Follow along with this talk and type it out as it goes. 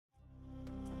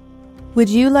Would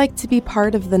you like to be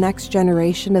part of the next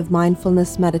generation of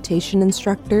mindfulness meditation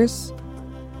instructors?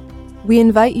 We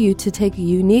invite you to take a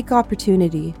unique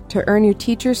opportunity to earn your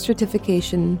teacher's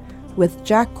certification with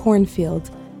Jack Cornfield,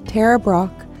 Tara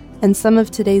Brock, and some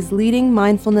of today's leading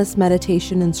mindfulness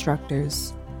meditation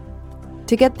instructors.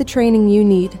 To get the training you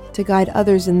need to guide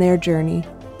others in their journey,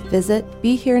 visit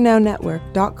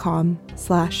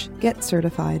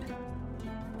BeHereNowNetwork.com/getcertified.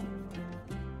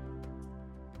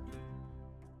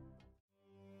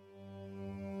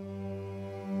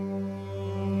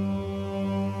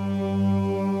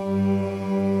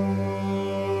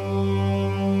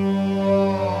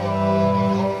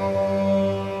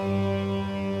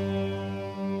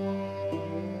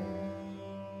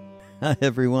 Hi,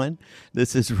 everyone.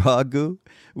 This is Raghu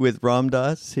with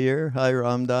Ramdas here. Hi,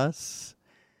 Ramdas.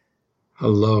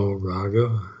 Hello,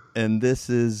 Raghu. And this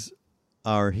is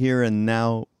our Here and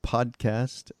Now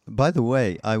podcast. By the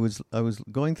way, I was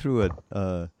going through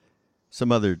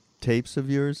some other tapes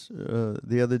of yours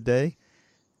the other day,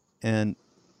 and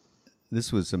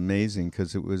this was amazing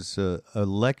because it was a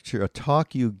lecture, a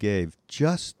talk you gave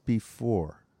just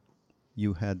before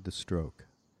you had the stroke.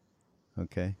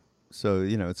 Okay? So,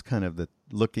 it's kind of the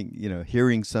looking,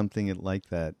 hearing something like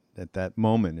that at that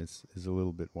moment is a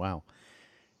little bit wow.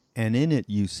 And in it,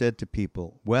 you said to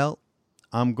people, well,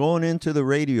 I'm going into the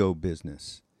radio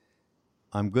business.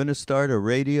 I'm going to start a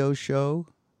radio show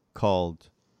called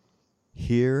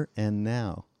Here and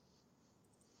Now.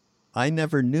 I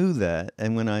never knew that.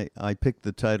 And when I picked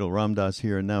the title Ramdas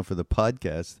Here and Now for the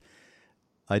podcast,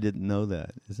 I didn't know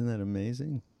that. Isn't that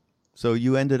amazing? So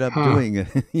you ended up doing it.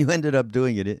 You ended up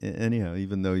doing it anyhow,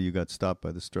 even though you got stopped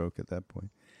by the stroke at that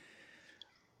point.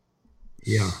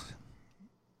 Yeah.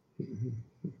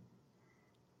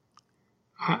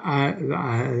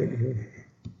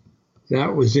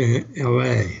 That was in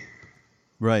L.A.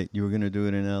 Right. You were going to do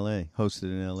it in L.A., host it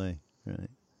in L.A., right?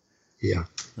 Yeah.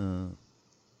 Well,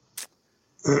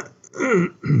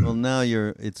 now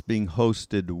it's being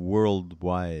hosted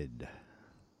worldwide.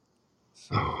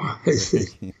 So, I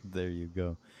see. There you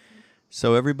go.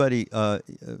 So everybody, of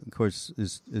course,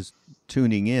 is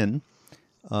tuning in.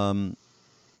 How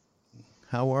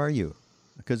are you?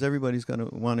 Because everybody's going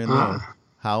to want to know,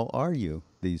 how are you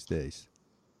these days?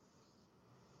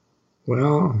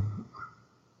 Well,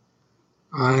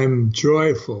 I'm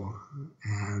joyful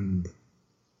and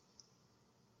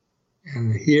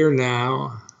here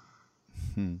now,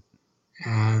 and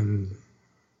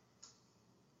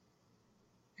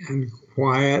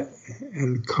quiet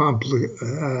and contemplative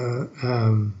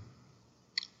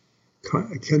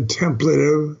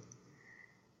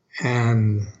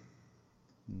and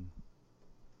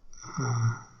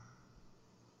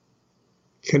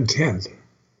content.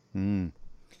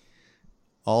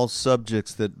 All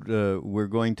subjects that we're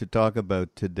going to talk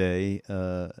about today,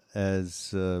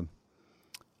 as I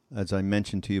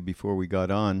mentioned to you before we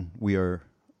got on, we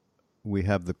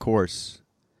have the course,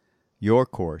 your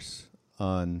course,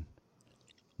 on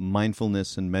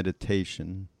mindfulness and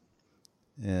meditation,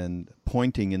 and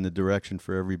pointing in the direction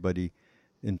for everybody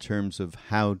in terms of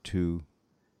how to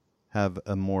have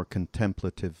a more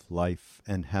contemplative life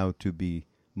and how to be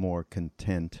more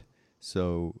content.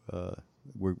 So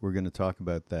we're going to talk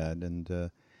about that, and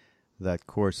that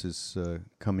course is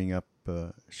coming up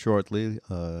shortly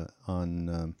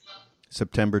on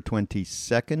September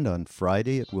 22nd. On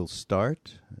Friday it will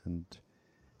start, and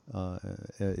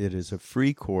it is a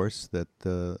free course that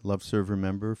the Love Serve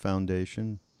Remember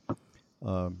Foundation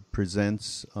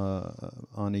presents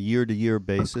on a year-to-year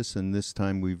basis, and this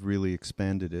time we've really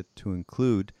expanded it to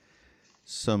include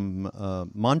some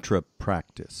mantra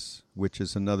practice, which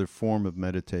is another form of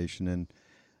meditation. And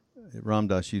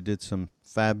Ramdas, you did some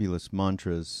fabulous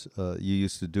mantras. You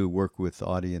used to do work with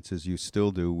audiences. You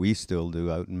still do. We still do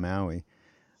out in Maui.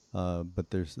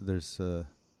 But there's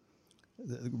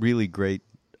really great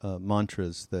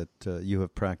mantras that you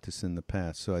have practiced in the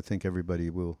past. So I think everybody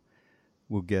will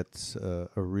get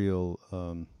a real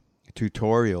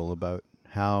tutorial about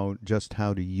how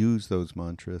to use those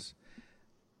mantras.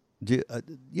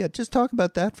 Just talk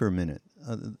about that for a minute.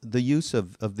 The use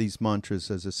of these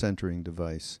mantras as a centering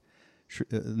device.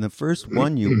 The first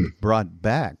one you brought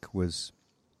back was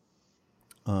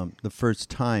the first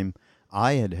time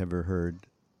I had ever heard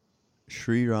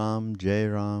Shri Ram, Jai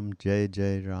Ram, Jai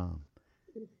Jai Ram.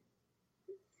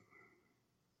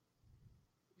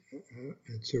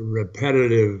 It's a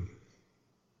repetitive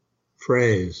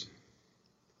phrase,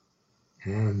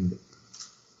 and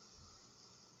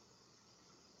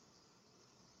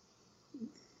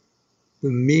the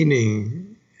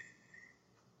meaning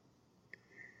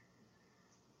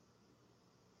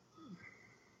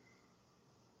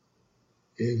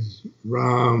is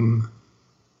Ram,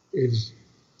 is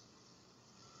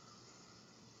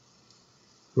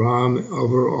Ram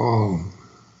over all.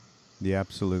 The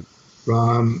absolute.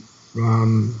 Ram,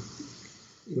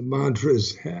 the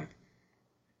mantras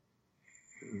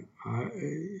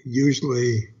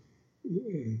usually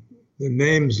the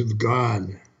names of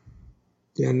God,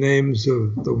 they're names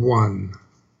of the One,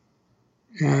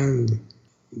 and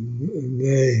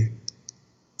they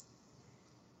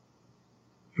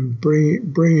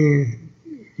bring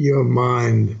your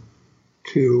mind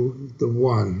to the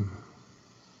One,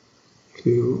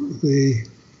 to the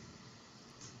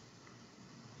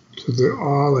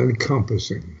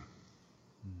all-encompassing.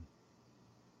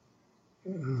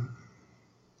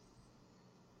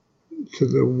 To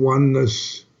the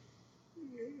oneness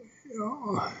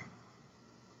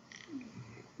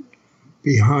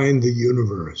behind the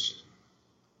universe.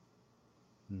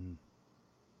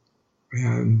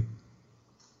 And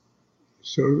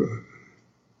so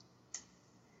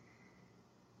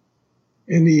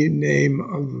any name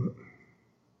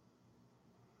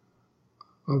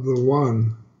of the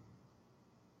One,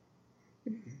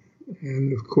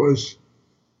 and of course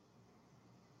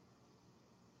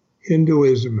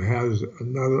Hinduism has a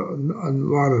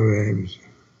lot of names.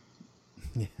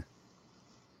 Yeah.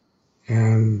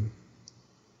 And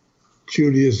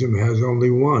Judaism has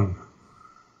only one.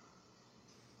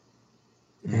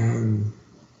 And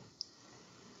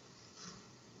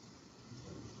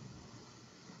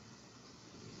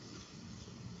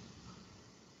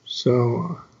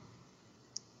so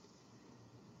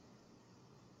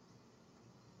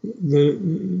the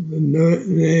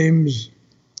names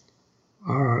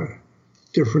are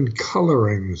different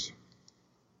colorings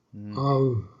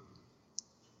of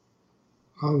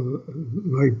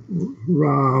like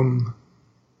Ram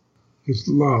is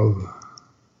love,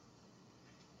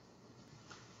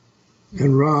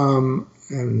 and Ram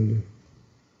and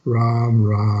Ram,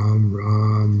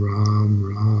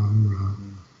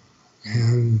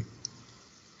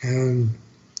 and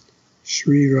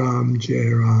Shri Ram, Jai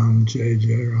Ram, Jai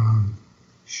Jai Ram,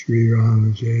 Shri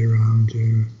Ram, Jai Ram, Jai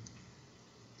Ram.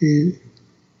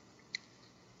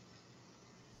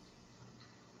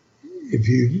 If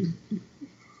you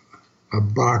a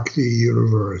bhakti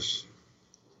universe,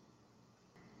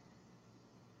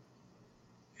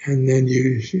 and then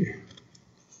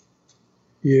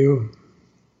you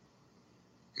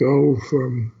go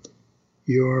from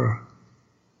your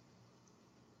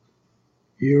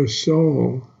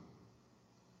soul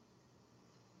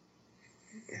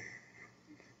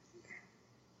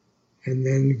and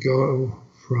then go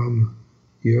from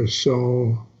your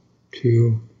soul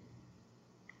to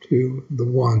the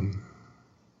One.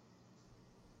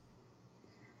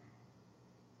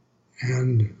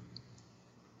 And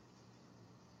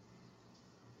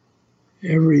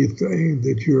everything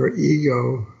that your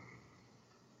ego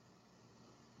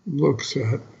looks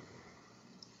at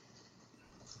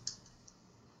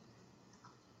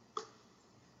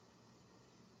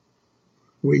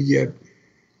we get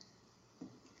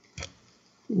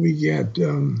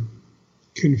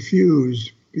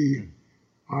confused,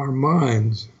 our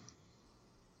minds,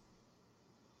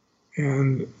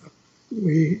 and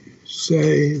we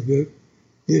say that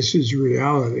this is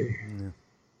reality. Yeah.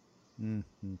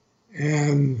 Mm-hmm.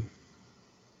 And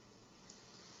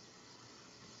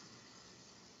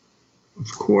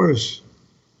of course,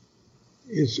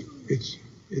 it's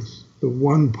the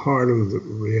one part of the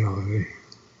reality.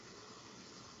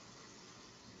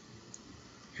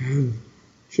 And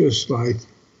just like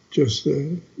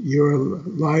your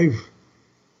life,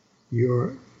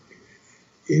 your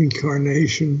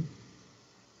incarnation,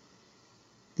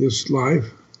 this life,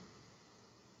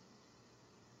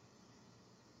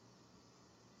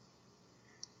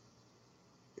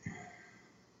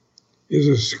 is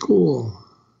a school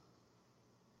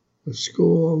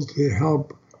to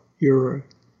help your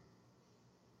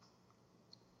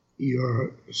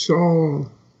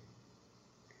soul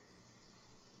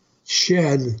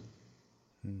shed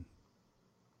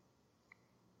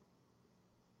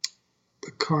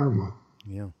the karma.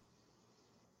 Yeah.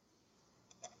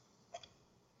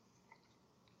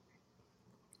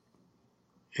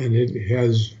 And it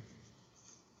has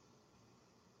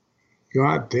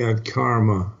got that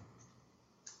karma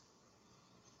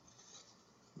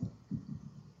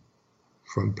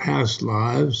from past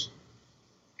lives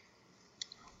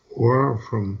or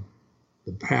from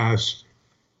the past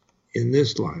in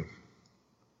this life.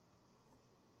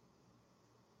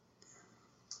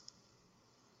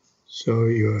 So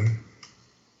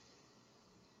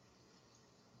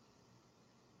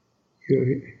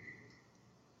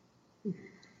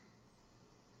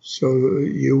so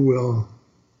you will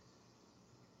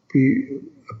be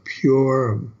a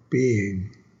pure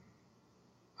being,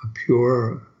 a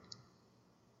pure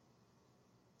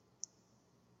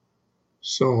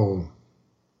soul.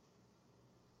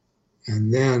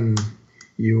 And then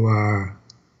you are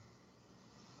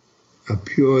a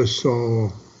pure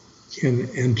soul can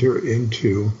enter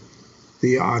into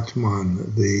the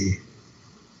Atman, the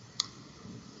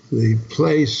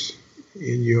place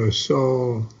in your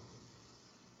soul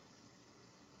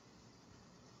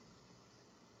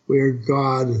where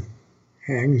God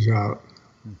hangs out,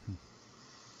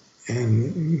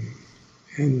 and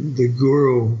the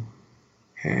Guru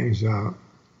hangs out.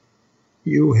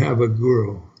 You have a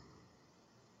Guru.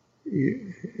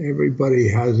 Everybody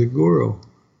has a Guru.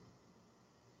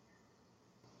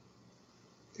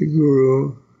 The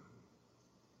Guru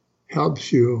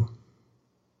helps you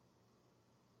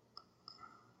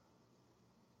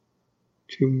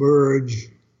to merge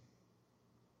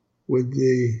with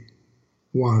the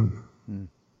One.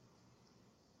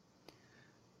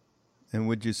 And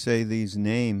would you say these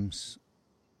names,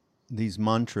 these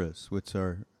mantras, which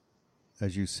are,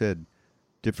 as you said,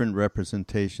 different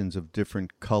representations of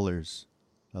different colors,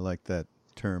 I like that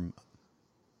term,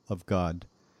 of God,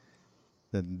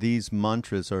 that these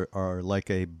mantras are like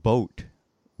a boat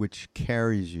which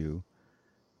carries you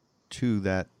to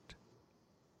that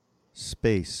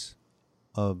space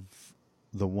of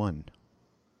the One.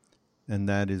 And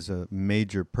that is a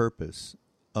major purpose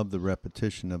of the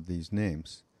repetition of these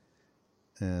names.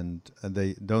 And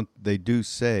they do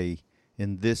say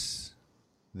in this,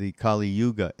 the Kali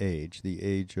Yuga age, the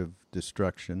age of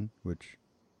destruction, which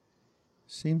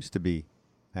seems to be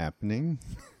happening,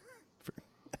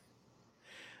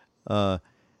 it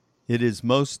is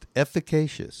most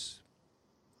efficacious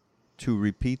to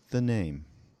repeat the name.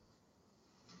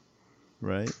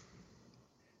 Right?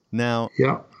 Now,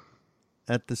 Yeah.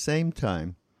 At the same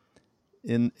time,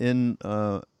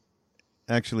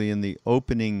 actually in the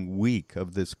opening week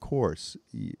of this course,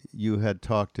 you had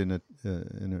talked in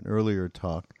an earlier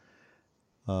talk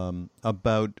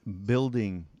about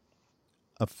building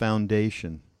a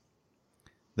foundation,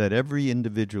 that every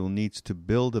individual needs to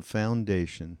build a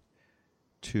foundation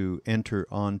to enter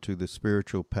onto the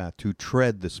spiritual path, to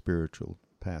tread the spiritual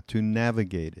path, to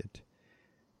navigate it.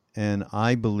 And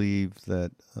I believe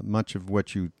that much of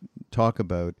what you talk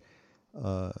about,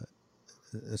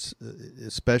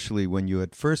 especially when you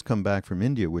had first come back from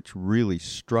India, which really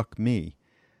struck me,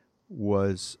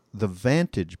 was the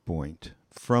vantage point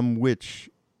from which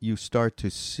you start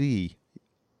to see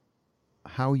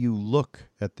how you look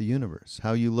at the universe,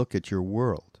 how you look at your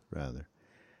world, rather.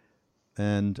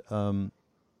 And,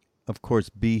 of course,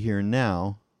 Be Here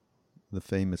Now, the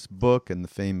famous book and the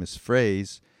famous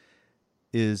phrase,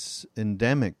 is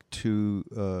endemic to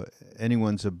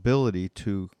anyone's ability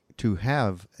to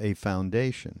have a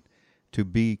foundation, to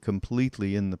be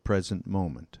completely in the present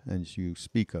moment, as you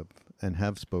speak of and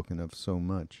have spoken of so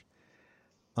much.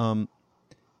 And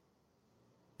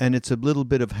it's a little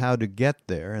bit of how to get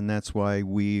there, and that's why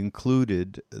we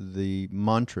included the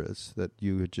mantras that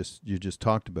you just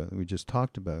talked about, we just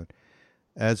talked about,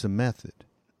 as a method.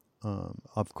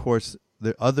 Of course,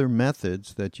 the other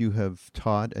methods that you have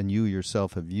taught and you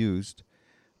yourself have used,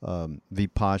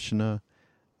 Vipassana,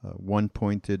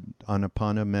 one-pointed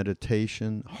Anapana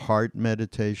meditation, heart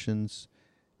meditations,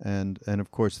 and of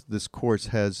course this course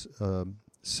has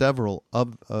several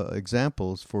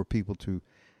examples for people to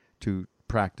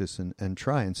practice and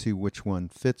try and see which one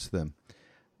fits them.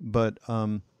 But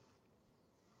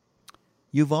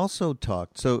you've also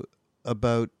talked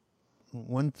about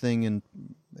one thing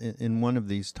in one of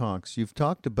these talks. You've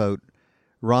talked about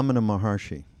Ramana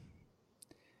Maharshi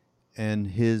and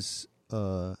his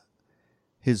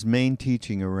main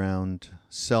teaching around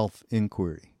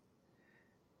self-inquiry.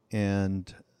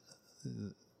 And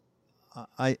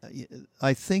I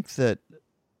think that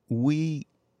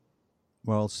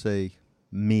I'll say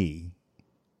me,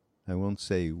 I won't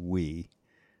say we,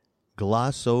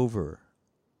 gloss over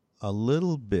a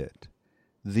little bit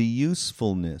the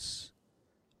usefulness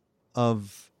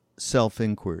of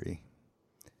self-inquiry.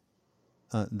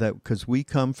 That because we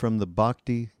come from the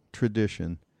Bhakti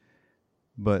tradition,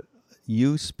 but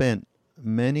you spent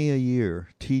many a year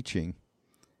teaching.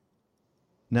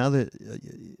 Now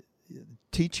that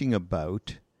teaching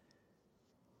about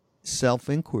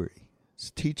self-inquiry,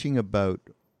 teaching about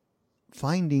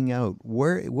finding out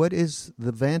what is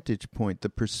the vantage point, the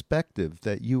perspective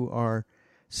that you are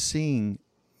seeing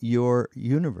your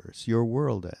universe, your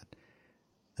world at.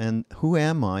 And who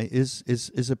am I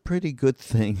is a pretty good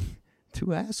thing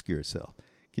to ask yourself.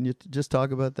 Can you just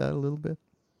talk about that a little bit?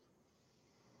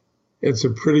 It's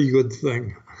a pretty good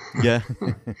thing. Yeah.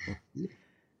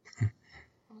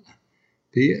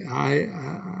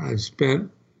 I've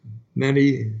spent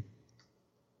many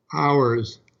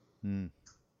hours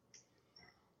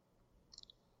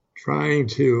trying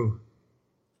to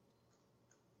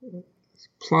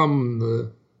plumb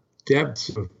the depths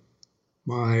of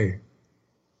my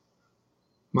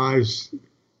my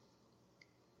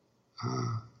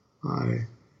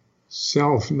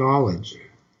self-knowledge.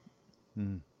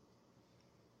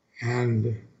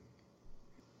 And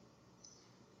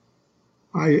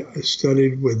I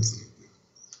studied with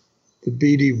the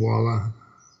Bidhiwala,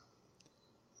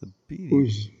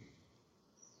 who's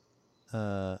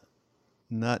not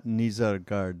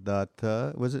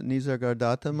Nisargadatta. Was it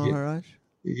Nisargadatta Maharaj?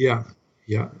 Yeah.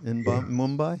 In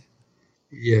Mumbai?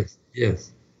 Yes.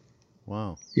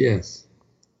 Wow. Yes.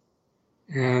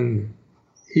 And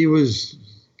he was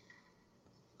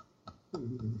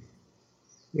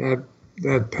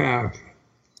that path.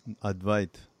 Advait.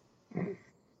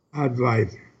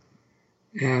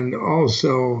 And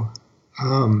also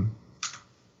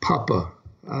Papa.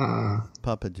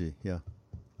 Papaji, yeah.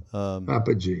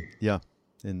 Papaji. Yeah,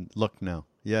 in Lucknow.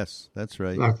 Yes, that's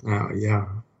right. Lucknow, yeah.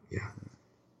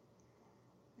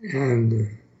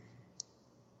 And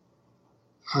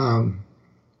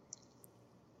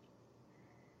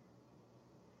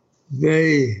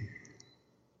they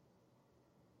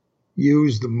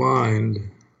use the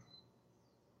mind,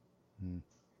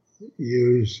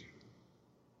 use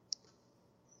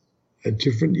a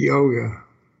different yoga.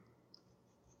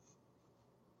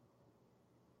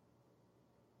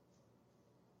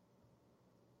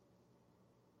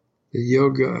 The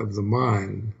yoga of the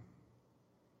mind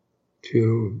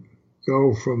to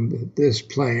go from this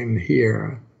plane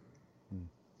here,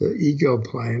 the ego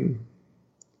plane,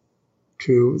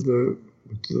 to the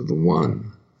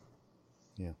one.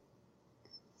 Yeah.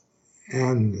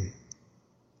 And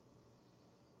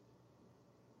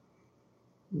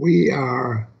we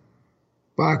are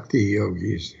bhakti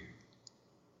yogis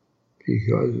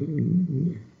because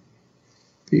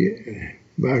the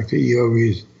bhakti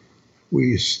yogis,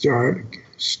 we start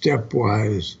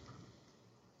stepwise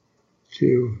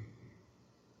to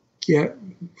get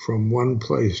from one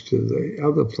place to the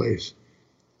other place.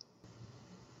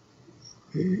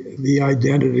 The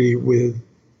identity with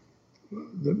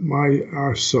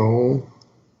our soul,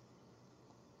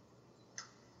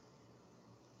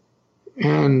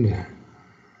 and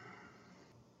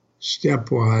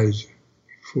stepwise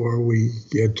before we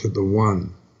get to the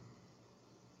one.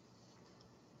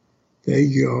 They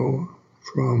go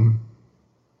from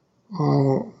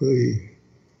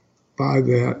by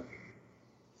that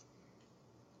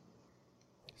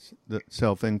the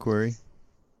self-inquiry.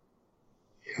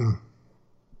 Yeah.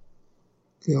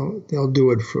 They'll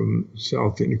do it from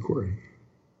self-inquiry.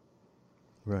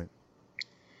 Right.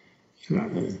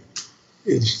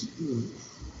 It's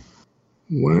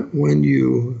when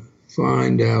you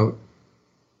find out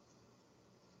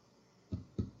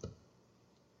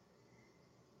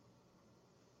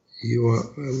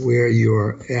where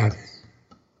you're at,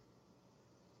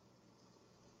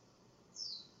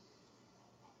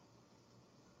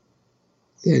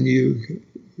 then you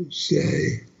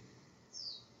say,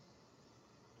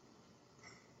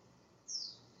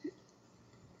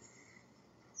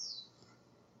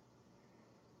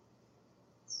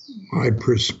 my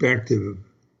perspective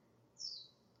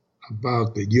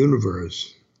about the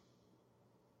universe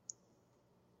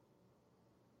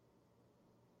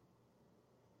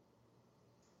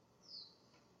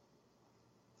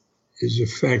is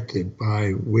affected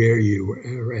by where you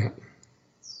are at.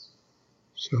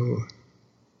 So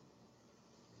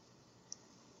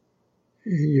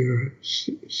you're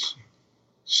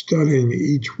studying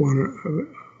each one,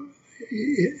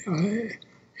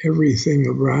 everything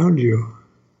around you.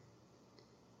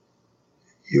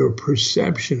 Your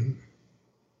perception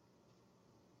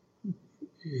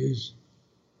is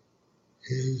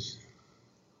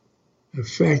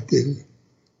affected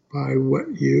by what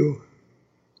you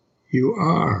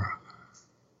are.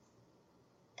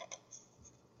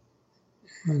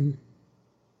 And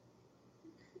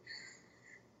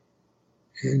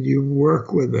you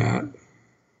work with that.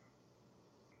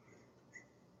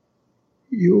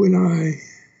 You and I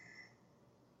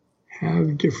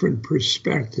have different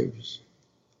perspectives.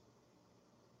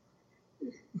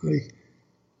 Like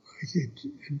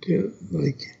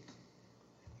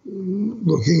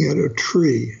looking at a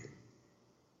tree.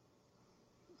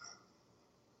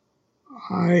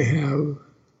 I have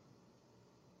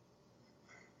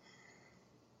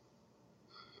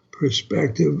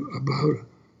perspective about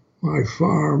my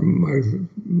farm,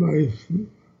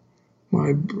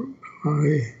 my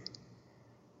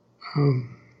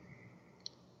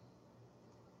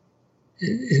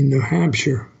in New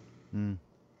Hampshire. Mm.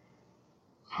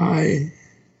 I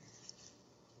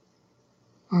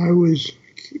was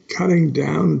cutting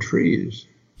down trees.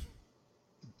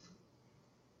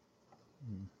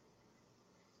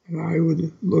 And I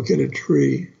would look at a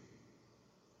tree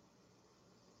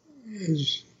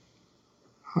as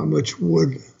how much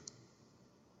wood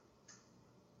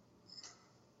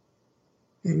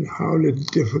and how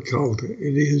difficult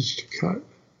it is to cut.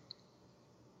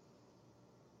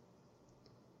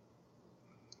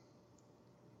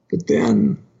 But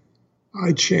then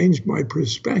I changed my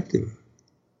perspective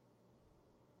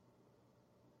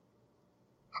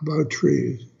about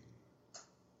trees.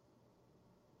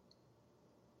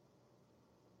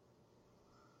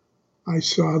 I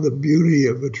saw the beauty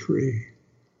of a tree.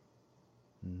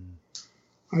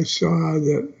 I saw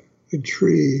that the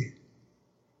tree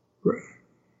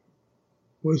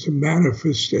was a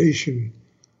manifestation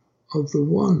of the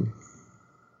One.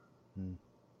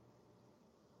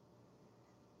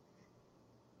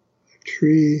 A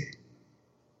tree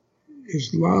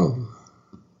is love.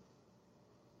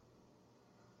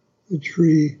 The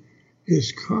tree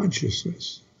is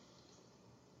consciousness.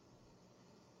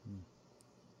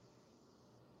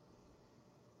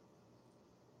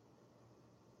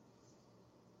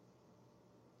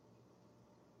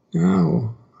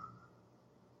 Now,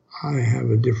 I have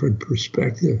a different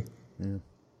perspective. Yeah.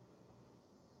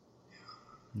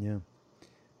 Yeah.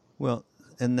 Well,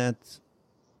 and that's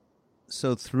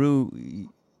so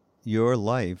through your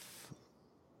life,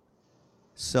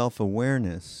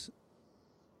 self-awareness,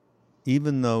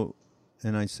 even though,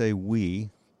 and I say we,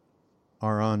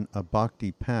 are on a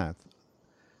bhakti path,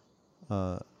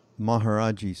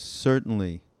 Maharaji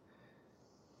certainly,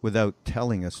 without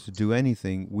telling us to do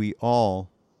anything, we all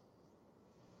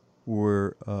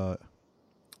were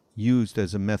used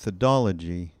as a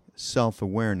methodology,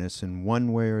 self-awareness in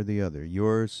one way or the other.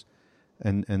 Yours,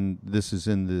 and this is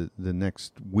in the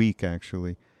next week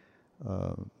actually,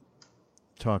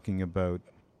 talking about,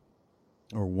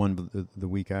 or the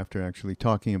week after actually,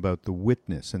 talking about the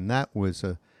witness. And that was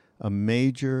a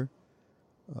major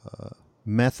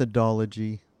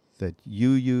methodology that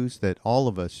you used, that all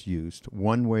of us used,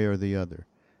 one way or the other.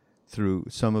 Through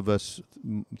some of us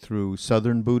through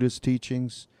Southern Buddhist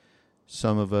teachings,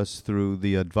 some of us through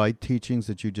the Advaita teachings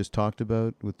that you just talked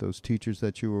about with those teachers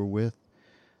that you were with,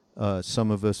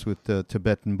 some of us with the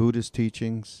Tibetan Buddhist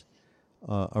teachings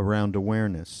around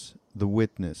awareness, the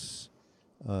witness.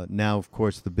 Now, of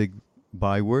course, the big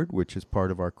byword, which is part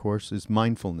of our course, is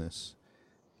mindfulness,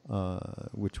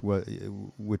 which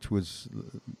was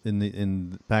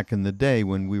back in the day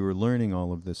when we were learning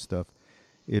all of this stuff.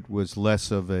 It was less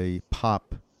of a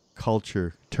pop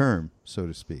culture term, so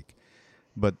to speak.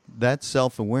 But that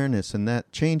self-awareness and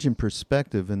that change in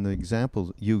perspective and the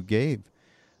example you gave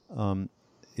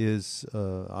is,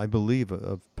 I believe,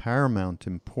 of paramount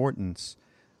importance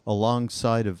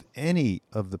alongside of any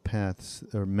of the paths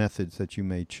or methods that you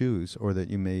may choose or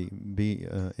that you may be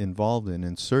involved in,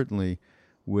 and certainly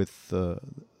with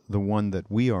the one that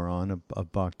we are on,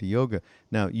 of Bhakti Yoga.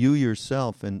 Now, you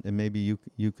yourself, and maybe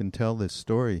you can tell this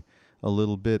story a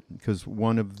little bit, because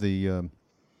one of the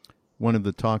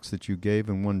talks that you gave,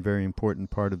 and one very important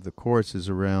part of the course, is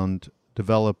around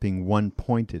developing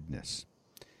one-pointedness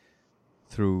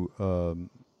through,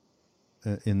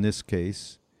 in this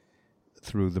case,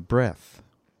 through the breath.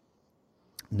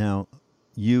 Now,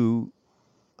 you,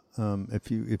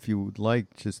 if you would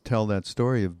like, just tell that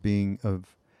story of being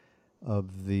of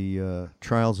the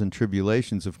trials and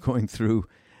tribulations of going through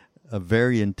a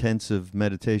very intensive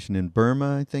meditation in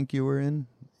Burma, I think you were in,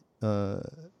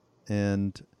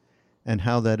 and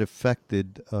how that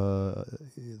affected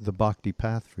the bhakti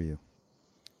path for you.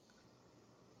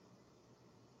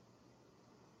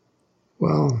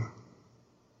 Well,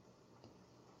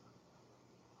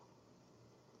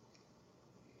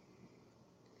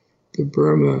 the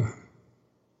Burma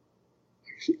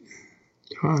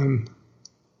time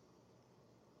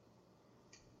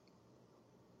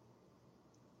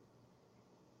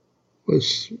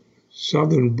was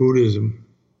Southern Buddhism.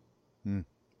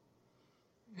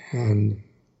 And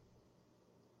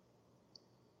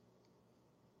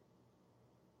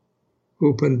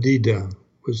U Pandita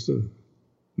was the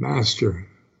master.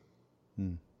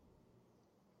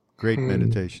 Great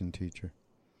meditation teacher.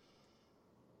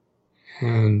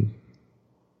 And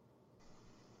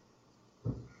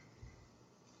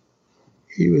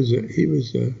he was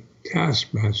a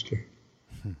taskmaster.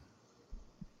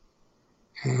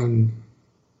 And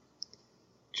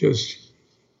just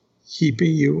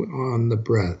keeping you on the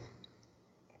breath,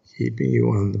 keeping you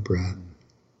on the breath,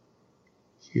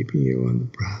 keeping you on the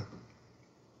breath.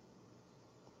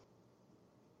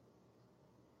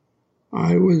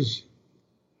 I was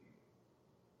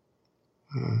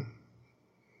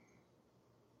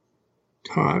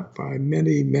taught by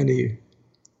many, many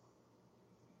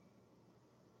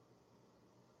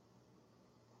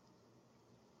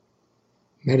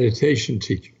meditation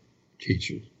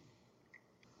teachers.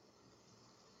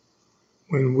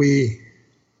 When we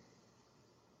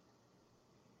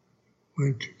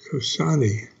went to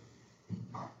Kosani,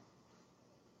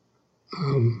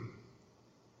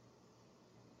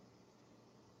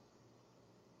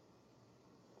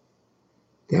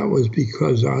 that was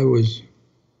because I was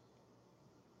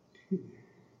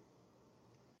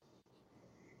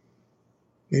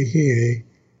making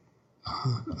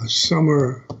a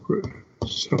summer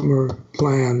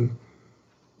plan.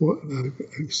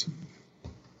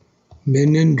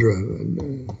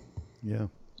 Menindra. Yeah.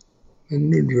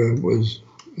 Menindra was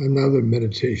another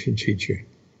meditation teacher.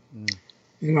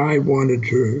 And I wanted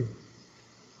to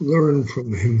learn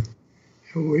from him.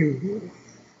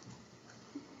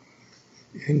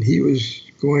 And he was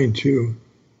going to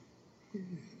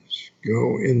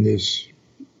go in this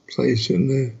place in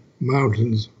the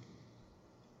mountains,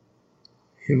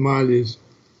 Himalayas.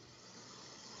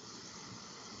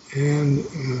 And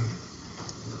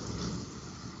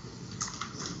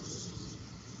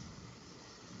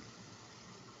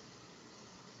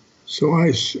so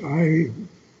I said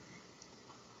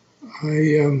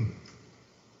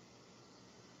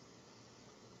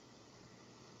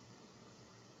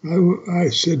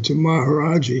to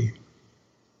Maharaji,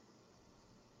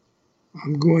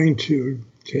 I'm going to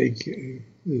take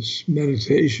this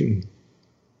meditation,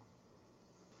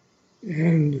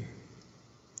 and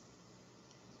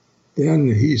then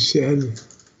he said,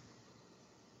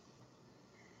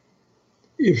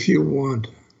 if you want,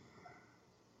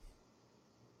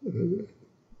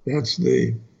 that's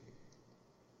the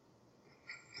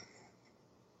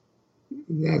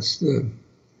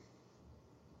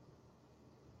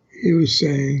he was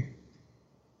saying,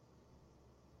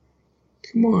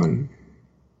 come on,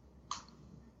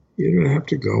 you don't have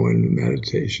to go into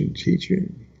meditation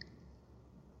teaching.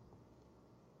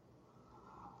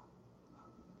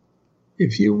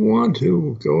 If you want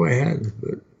to, go ahead,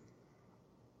 but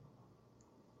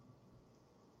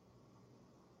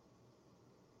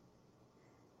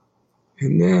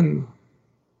and then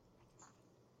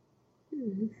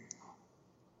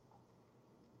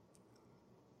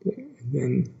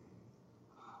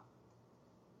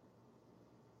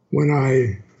when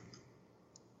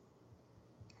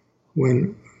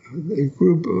a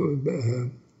group of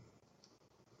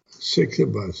 6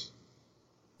 of us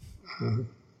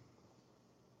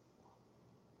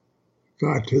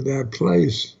got to that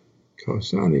place,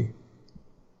 Kosani,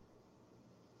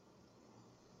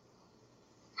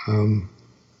 and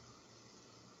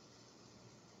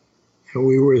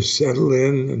we were settled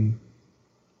in, and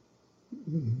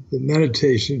the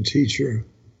meditation teacher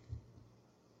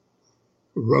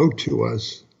wrote to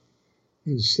us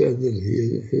and said that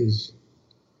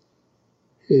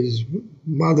his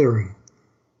mother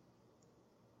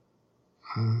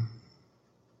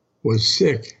was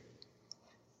sick,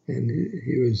 and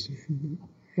he was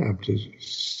have to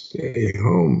stay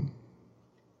home.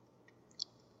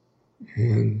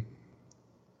 And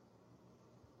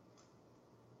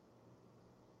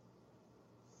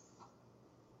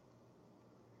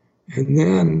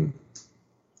then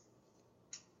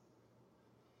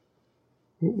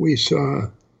we saw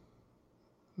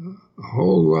a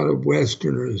whole lot of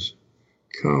Westerners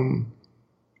come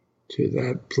to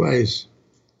that place.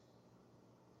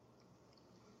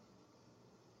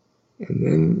 And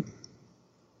then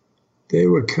they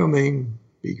were coming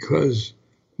because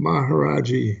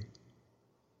Maharaji,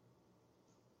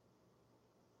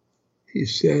 he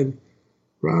said,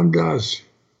 Ram Dass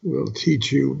will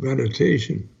teach you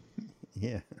meditation.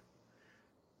 Yeah.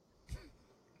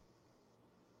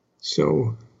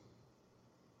 So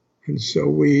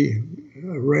we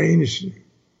arranged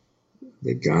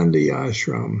the Gandhi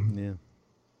ashram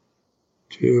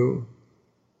to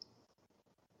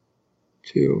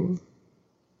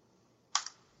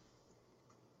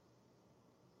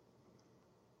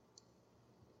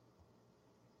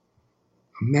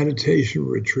a meditation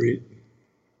retreat.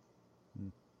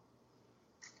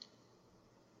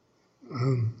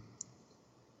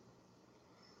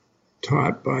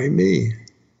 Taught by me.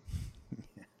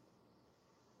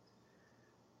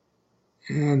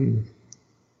 And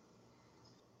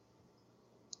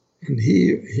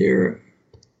here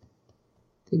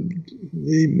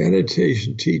the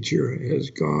meditation teacher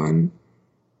has gone,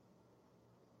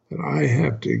 but I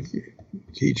have to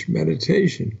teach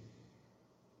meditation.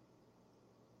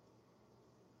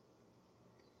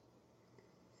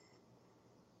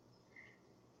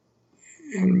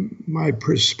 And my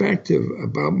perspective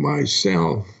about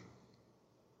myself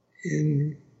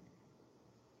in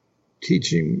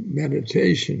teaching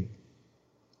meditation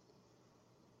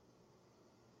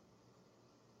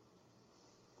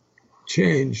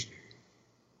changed.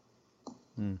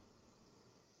 Mm.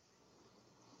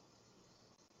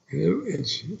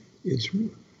 It's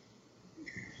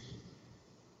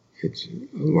a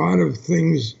lot of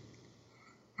things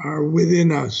are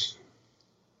within us,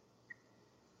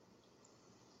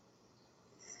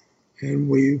 and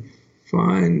we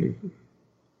find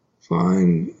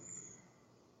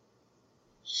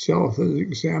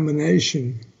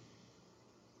self-examination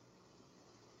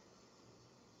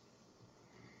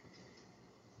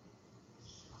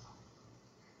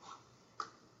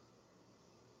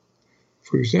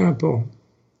for example,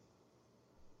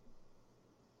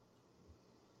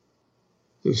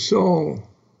 the soul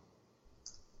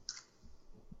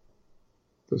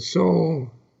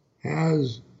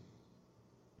has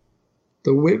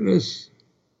the witness,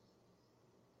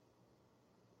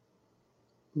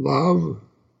 love,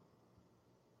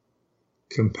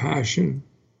 compassion,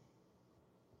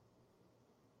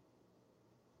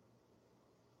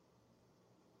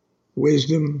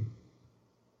 wisdom,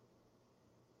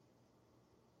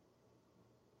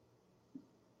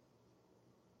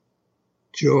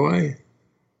 joy,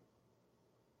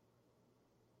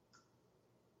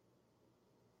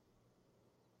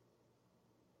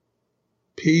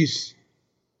 peace.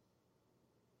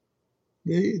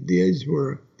 These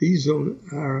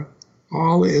are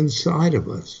all inside of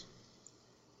us.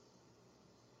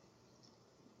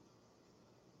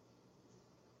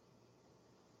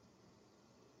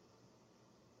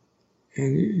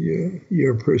 And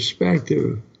your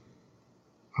perspective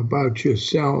about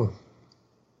yourself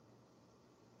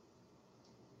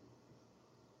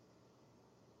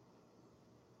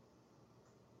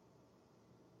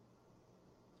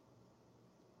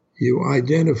you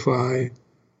identify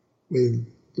with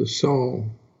the soul.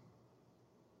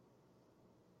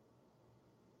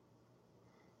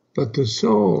 But the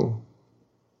soul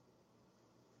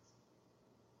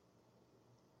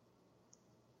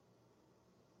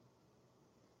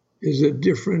is a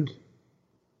different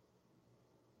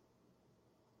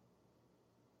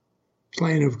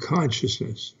plane of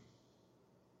consciousness.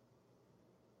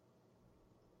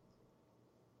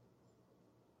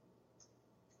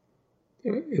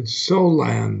 It's soul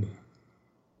land.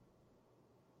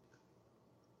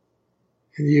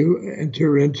 And you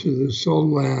enter into the soul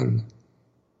land.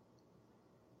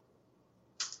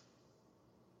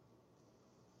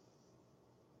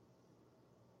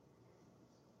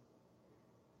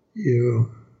 You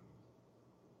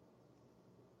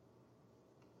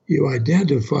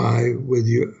identify with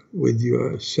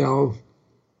yourself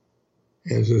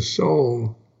as a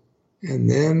soul, and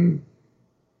then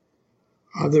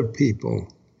other people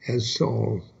as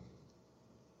souls.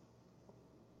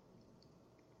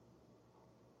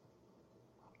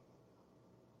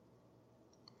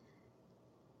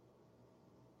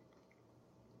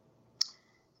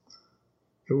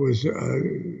 It was a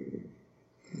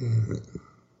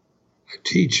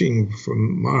teaching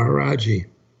from Maharaji.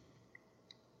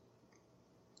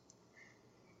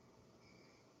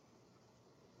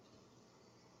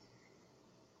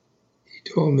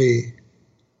 He told me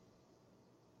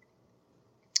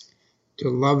to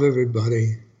love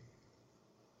everybody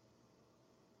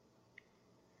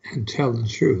and tell the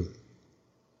truth.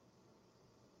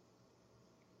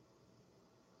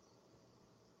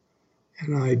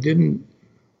 And I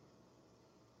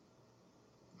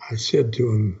said to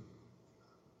him,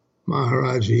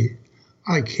 Maharaji,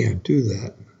 I can't do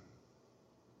that.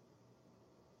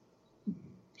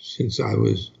 Since I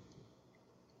was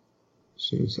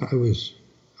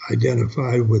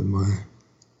identified with my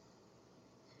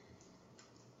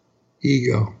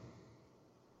ego.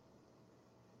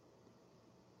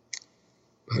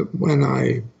 But when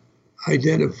I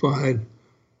identified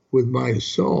with my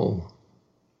soul,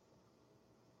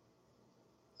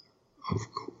 of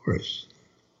course,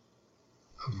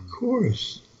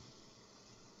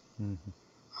 mm-hmm.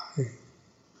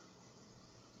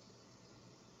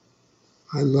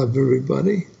 I love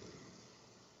everybody.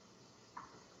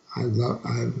 I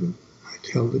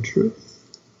tell the truth.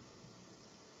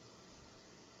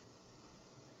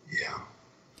 Yeah.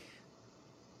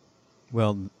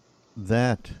 Well,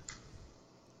 that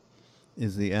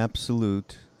is the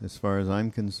absolute, as far as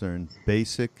I'm concerned,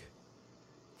 basic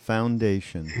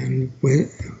foundation. And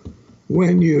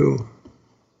when you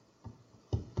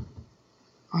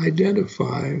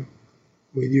identify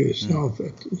with yourself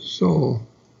at the soul,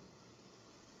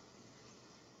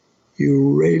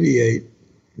 you radiate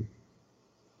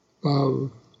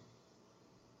love,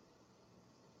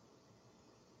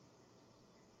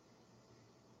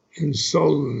 and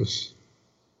soulness.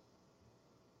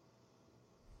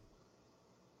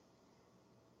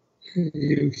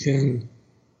 You can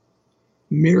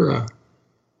mirror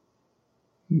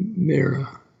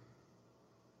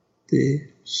the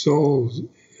souls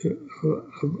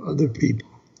of other people.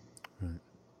 Right.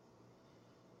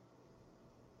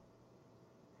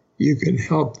 You can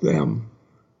help them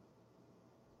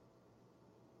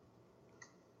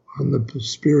on the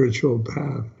spiritual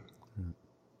path.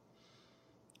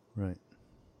 Right.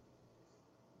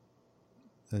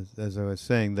 As I was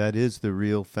saying, that is the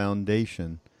real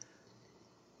foundation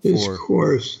This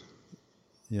course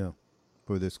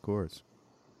for this course.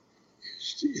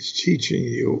 is teaching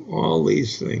you all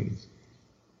these things.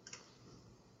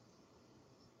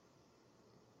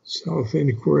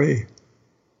 Self-inquiry,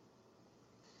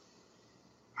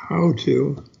 how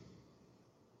to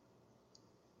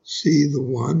see the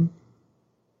one,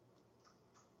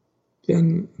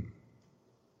 then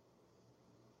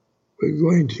we're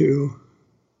going to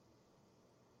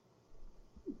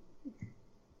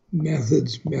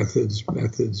methods.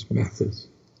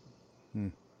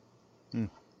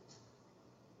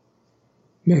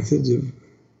 Methods of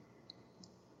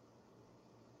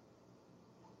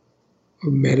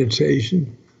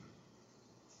meditation,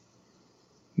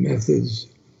 methods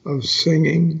of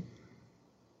singing,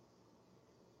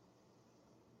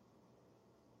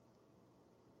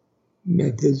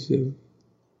 methods of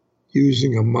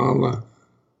using a mala,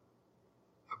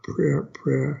 a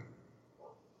prayer.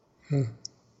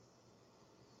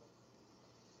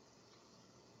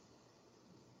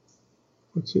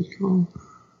 What's it called?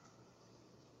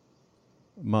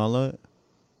 Mala?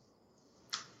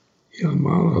 Yeah,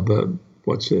 mala, but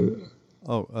what's it?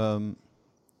 Oh,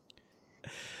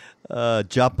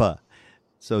 japa.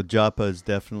 So japa is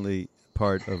definitely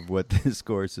part of what this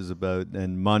course is about,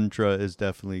 and mantra is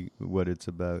definitely what it's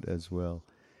about as well.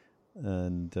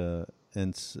 But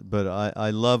I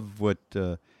love what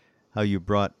how you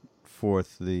brought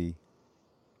forth the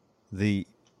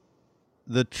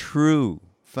true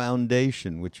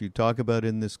foundation, which you talk about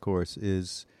in this course,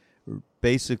 is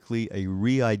basically a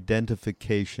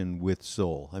re-identification with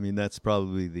soul. I mean, that's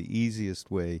probably the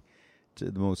easiest way,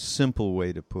 the most simple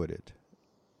way to put it.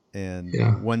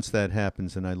 And once that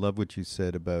happens, and I love what you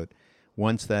said about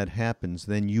once that happens,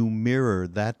 then you mirror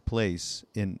that place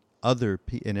in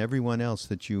everyone else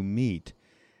that you meet,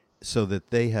 so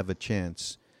that they have a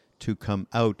chance to come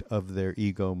out of their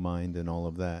ego mind and all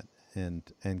of that,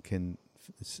 and can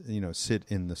sit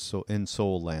in the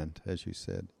soul land, as you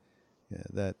said.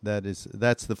 Yeah,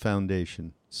 that's the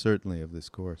foundation, certainly, of this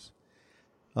course.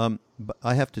 But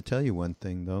I have to tell you one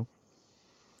thing, though.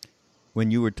 When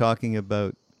you were talking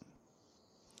about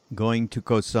going to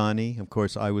Kosani, of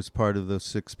course, I was part of those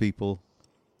 6 people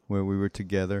where we were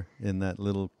together in that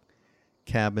little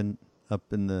cabin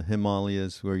up in the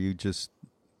Himalayas, where you just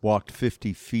walked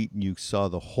 50 feet and you saw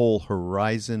the whole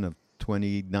horizon of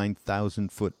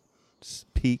 29,000-foot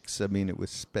peaks. I mean, it was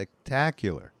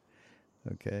spectacular.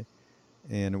 Okay.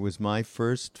 And it was my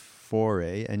first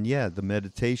foray. And the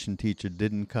meditation teacher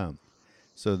didn't come.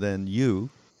 So then you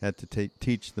had to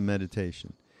teach the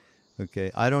meditation.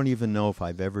 Okay. I don't even know if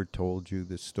I've ever told you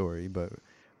this story, but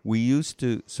we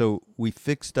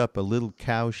fixed up a little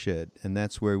cow shed, and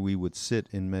that's where we would sit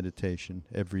in meditation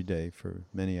every day for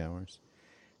many hours.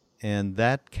 And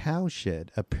that cow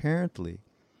shed apparently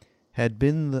had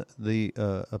been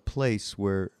a place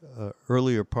where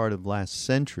earlier part of last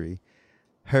century,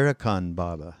 Harakan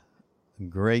Baba, a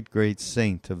great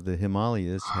saint of the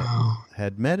Himalayas,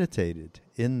 had meditated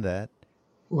in that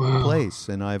place.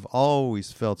 And I've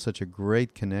always felt such a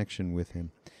great connection with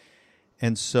him.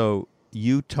 And so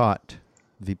you taught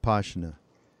Vipassana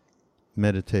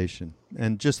meditation,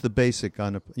 and just the basic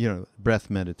breath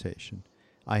meditation.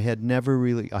 I had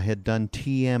done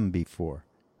TM before,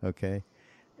 okay?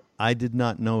 I did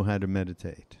not know how to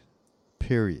meditate,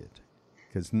 period.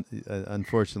 Because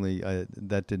unfortunately,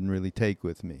 that didn't really take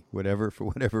with me, for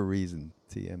whatever reason,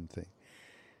 TM thing.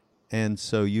 And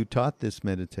so you taught this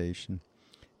meditation,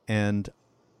 and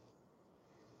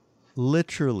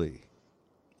literally,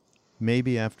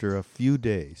 maybe after a few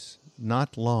days,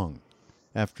 not long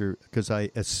after, because I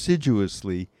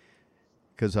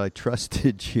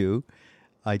trusted you,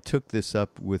 I took this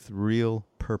up with real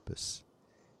purpose,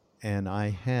 and I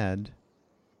had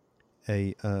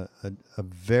a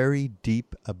very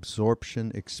deep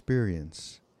absorption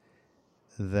experience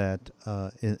that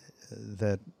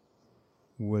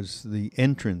was the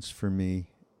entrance for me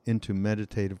into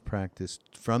meditative practice.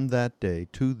 From that day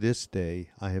to this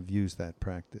day, I have used that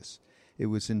practice. It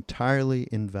was entirely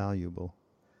invaluable.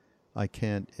 I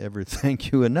can't ever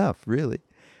thank you enough, really,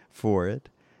 for it.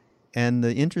 And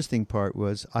the interesting part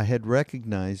was I had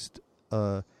recognized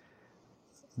the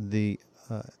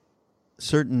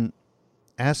certain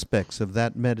aspects of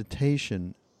that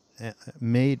meditation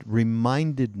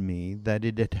reminded me that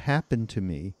it had happened to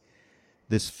me,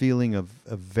 this feeling of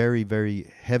very,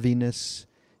 very heaviness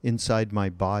inside my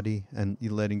body and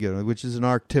letting go, which is an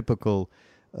archetypical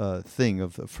thing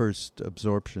of first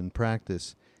absorption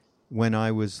practice. When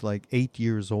I was like 8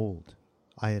 years old,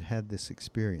 I had this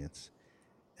experience.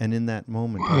 And in that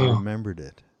moment, I remembered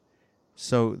it.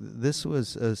 So this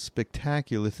was a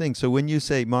spectacular thing. So when you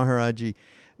say, Maharaji,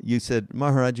 you said,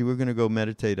 Maharaji, we're going to go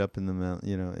meditate up in the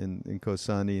mountain, in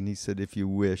Kosani. And he said, if you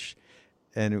wish.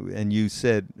 And you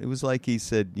said, it was like he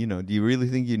said, do you really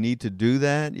think you need to do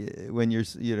that when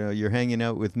you're hanging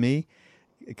out with me?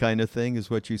 Kind of thing is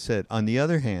what you said. On the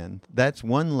other hand, that's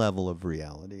one level of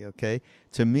reality, okay?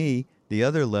 To me, the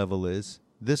other level is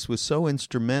this was so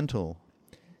instrumental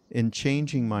in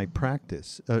changing my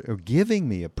practice, or giving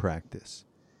me a practice.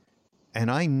 And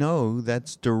I know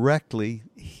that's directly,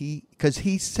 because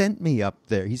he sent me up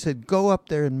there. He said, go up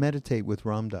there and meditate with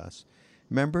Ram Dass.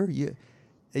 Remember? You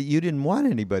didn't want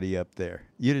anybody up there.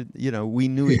 We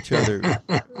knew each other,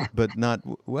 but not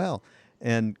well.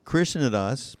 And Krishna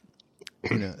Das,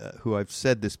 who I've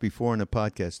said this before in a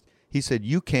podcast, he said,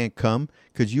 you can't come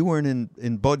because you weren't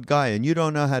in Bodh Gaya and you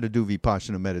don't know how to do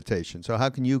Vipassana meditation. So how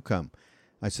can you come?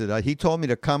 I said, he told me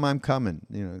to come, I'm coming,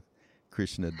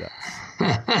 Krishna Das.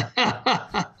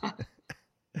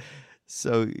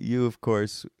 So you, of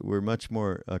course, were much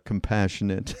more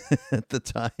compassionate at the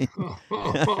time.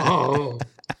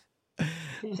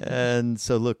 And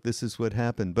so, look, this is what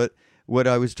happened. But what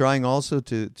I was trying also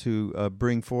to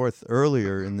bring forth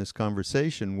earlier in this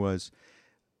conversation was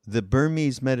the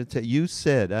Burmese meditation. You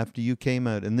said after you came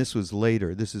out, and this was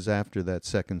later, this is after that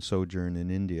second sojourn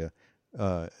in India,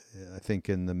 I think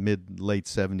in the late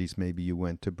 70s maybe you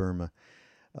went to Burma.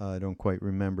 I don't quite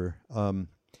remember.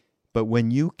 But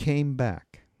when you came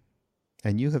back,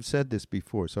 and you have said this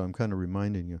before, so I'm kind of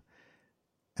reminding you,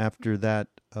 after that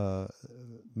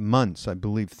months, I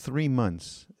believe 3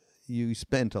 months, you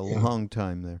spent a long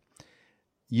time there.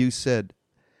 You said,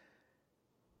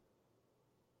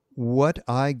 what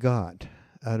I got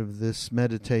out of this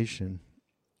meditation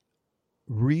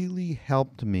really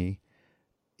helped me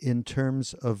in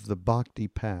terms of the bhakti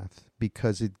path,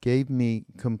 because it gave me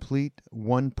complete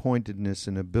one-pointedness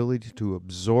and ability to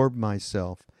absorb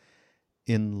myself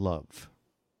in love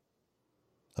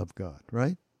of God,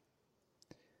 right?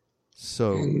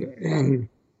 So and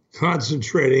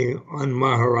concentrating on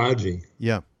Maharaji.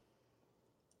 Yeah.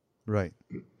 Right.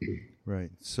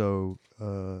 Right. So,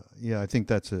 I think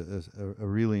that's a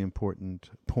really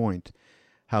important point,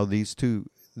 how these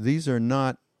are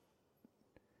not,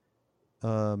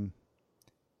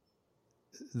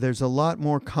 there's a lot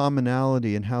more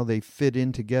commonality in how they fit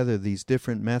in together, these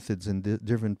different methods and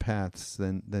different paths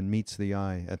than meets the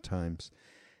eye at times.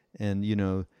 And,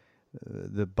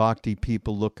 the bhakti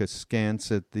people look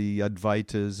askance at the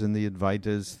Advaitas, and the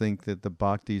Advaitas think that the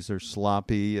bhaktis are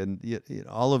sloppy, and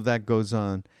all of that goes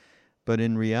on. But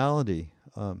in reality,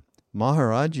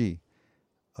 Maharaji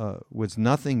was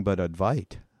nothing but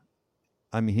Advait.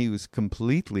 I mean, he is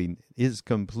completely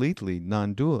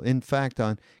non-dual. In fact,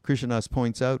 Krishnadas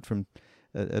points out from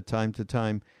time to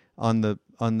time, on the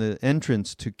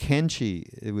entrance to Kenchi,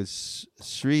 it was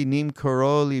Sri Nim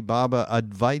Karoli Baba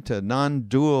Advaita,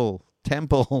 non-dual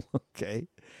temple, okay?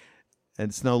 And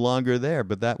it's no longer there,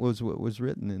 but that was what was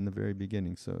written in the very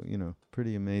beginning. So,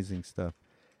 pretty amazing stuff.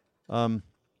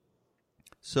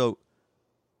 So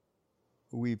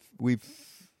we've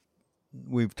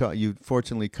taught you.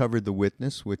 Fortunately, covered the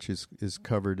witness, which is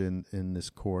covered in this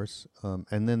course,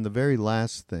 and then the very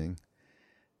last thing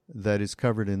that is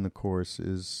covered in the course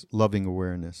is loving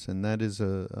awareness, and that is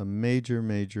a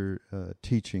major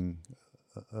teaching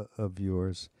of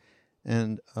yours,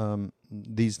 and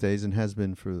these days, and has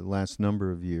been for the last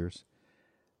number of years,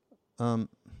 and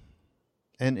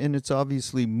it's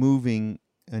obviously moving.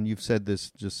 And you've said this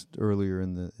just earlier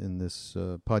in this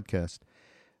podcast,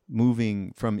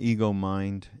 moving from ego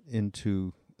mind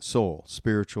into soul,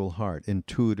 spiritual heart,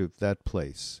 intuitive, that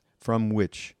place from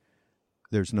which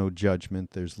there's no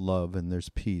judgment, there's love, and there's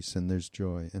peace, and there's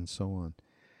joy, and so on.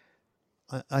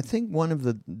 I think one of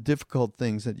the difficult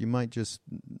things that you might just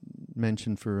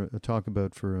mention talk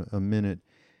about for a minute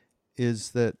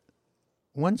is that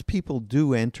once people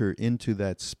do enter into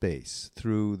that space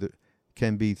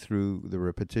can be through the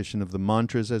repetition of the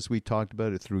mantras, as we talked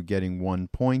about it, through getting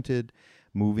one-pointed,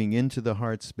 moving into the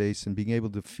heart space and being able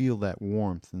to feel that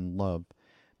warmth and love.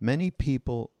 Many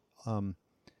people,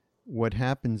 what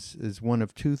happens is one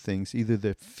of two things. Either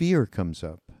the fear comes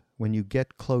up when you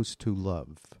get close to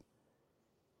love,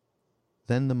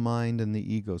 then the mind and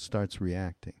the ego starts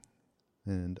reacting.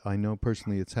 And I know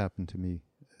personally it's happened to me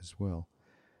as well,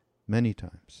 many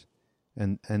times.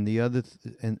 And the other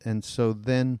and so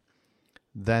then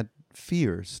that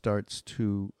fear starts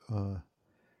to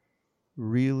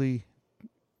really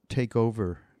take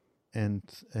over and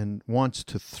wants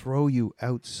to throw you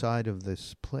outside of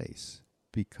this place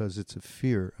because it's a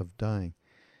fear of dying.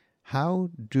 How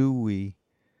do we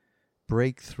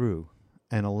break through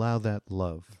and allow that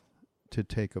love to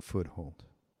take a foothold?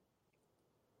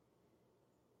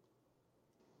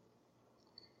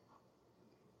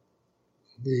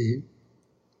 The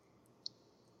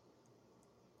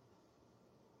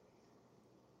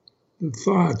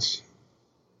thoughts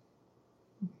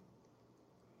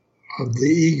of the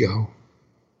ego,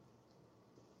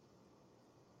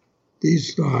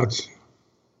 these thoughts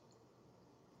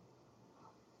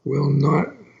will not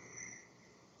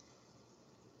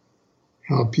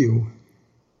help you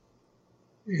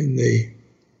in the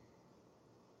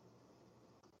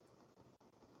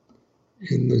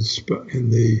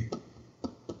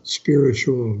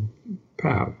spiritual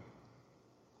path.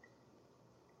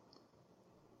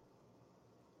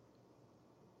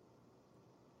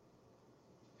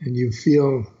 And you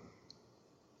feel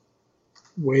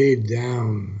weighed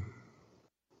down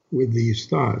with these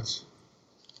thoughts.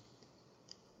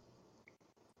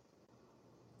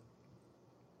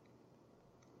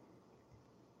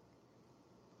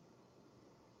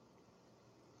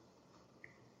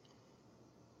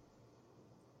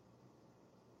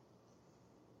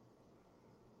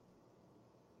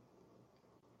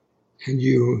 And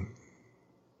you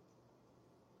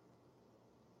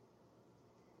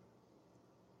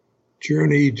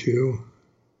journey to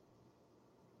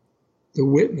the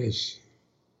witness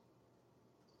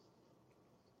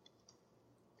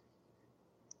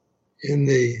in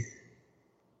the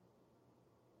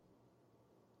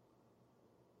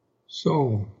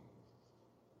soul.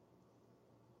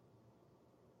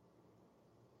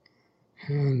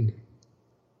 And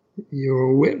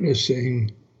you're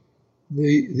witnessing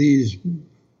these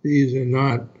are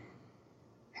not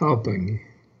helping.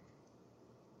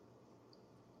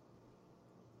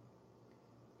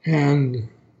 And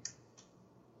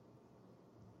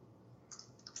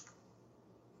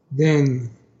then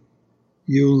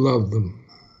you love them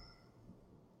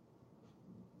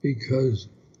because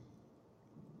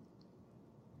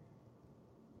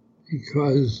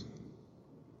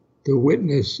the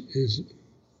witness is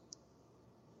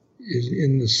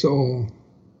in the soul,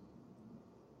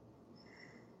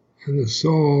 and the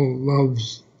soul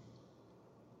loves.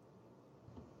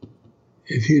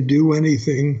 If you do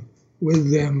anything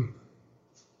with them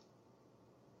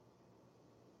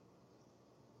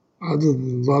other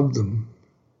than love them,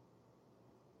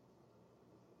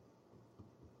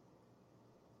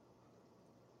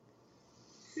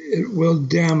 it will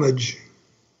damage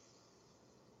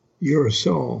your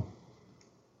soul.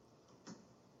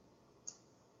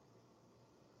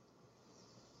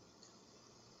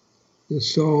 The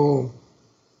soul,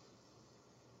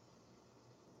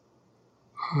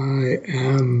 I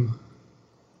am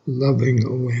loving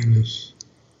awareness,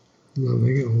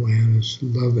 loving awareness,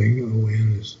 loving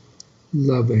awareness,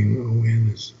 loving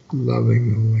awareness,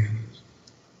 loving awareness.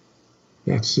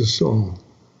 That's the soul.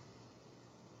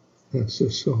 That's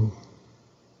the soul.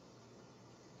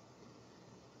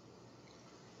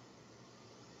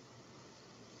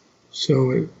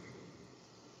 So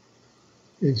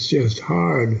it's just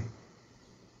hard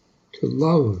to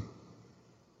love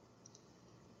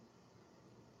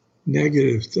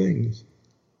negative things.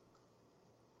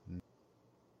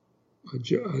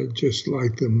 Just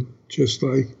like them, just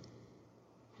like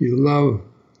you love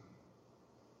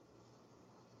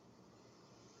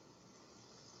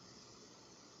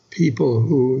people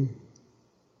who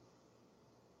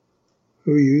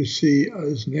you see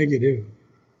as negative.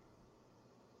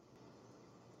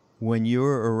 When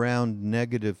you're around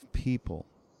negative people,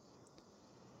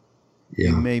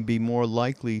 Yeah. you may be more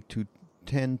likely to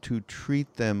tend to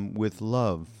treat them with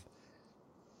love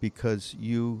because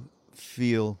you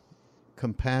feel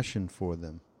compassion for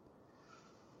them.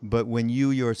 But when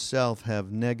you yourself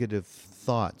have negative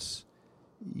thoughts,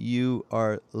 you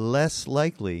are less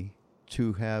likely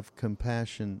to have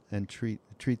compassion and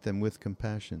treat them with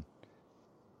compassion.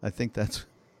 I think that's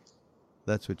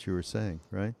what you were saying,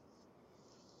 right?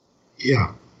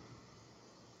 Yeah.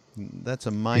 That's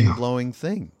a mind-blowing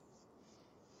thing.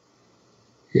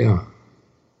 Yeah.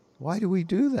 Why do we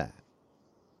do that?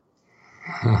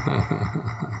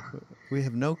 We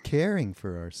have no caring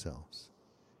for ourselves.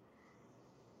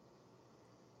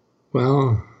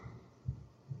 Well,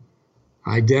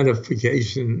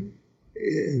 identification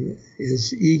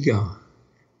is ego,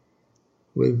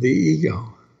 with the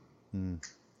ego.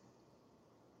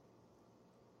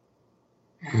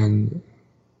 And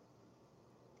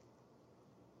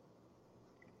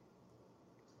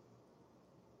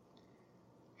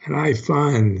I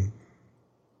find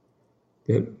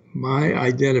that my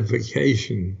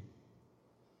identification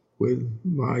with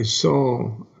my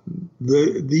soul,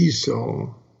 the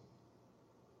soul,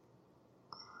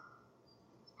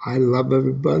 I love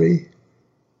everybody.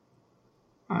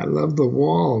 I love the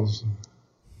walls.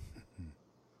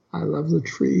 I love the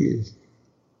trees.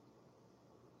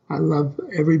 I love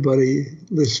everybody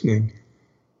listening.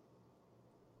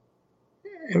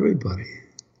 Everybody.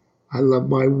 I love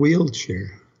my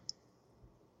wheelchair.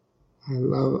 I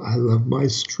love my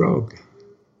stroke.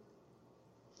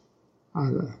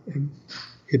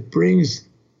 It brings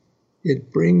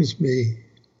me,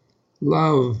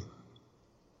 love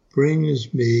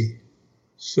brings me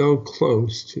so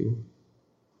close to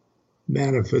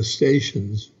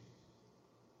manifestations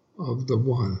of the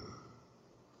one.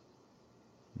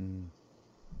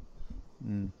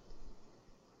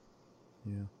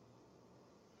 Yeah.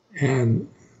 And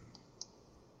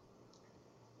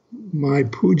my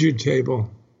puja table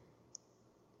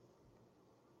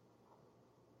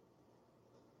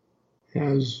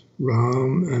has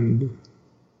Ram and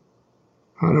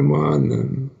Hanuman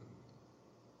and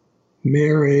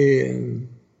Mary and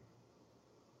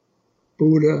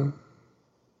Buddha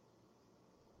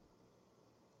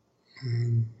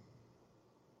and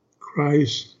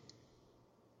Christ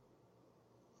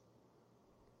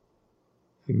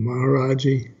and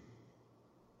Maharaji.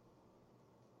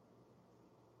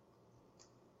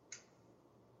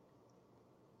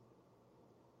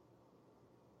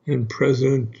 And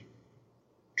President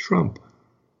Trump.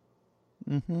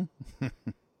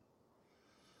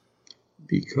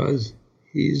 Because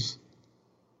he's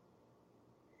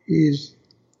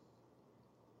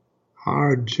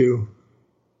hard to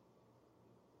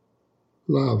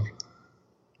love.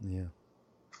 Yeah.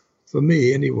 For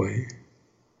me, anyway.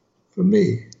 For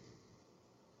me.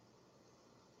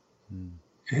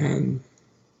 And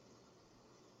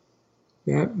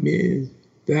that means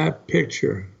that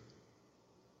picture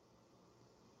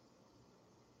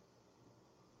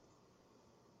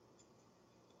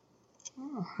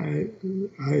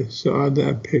I saw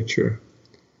that picture.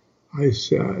 I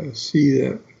see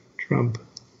that Trump.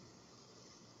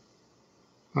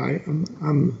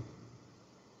 I'm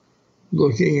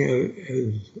looking at it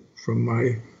as from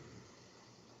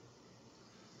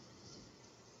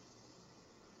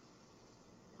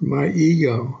my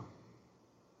ego.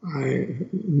 I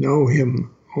know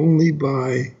him only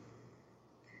by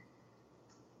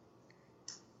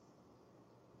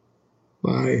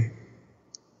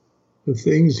the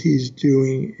things he's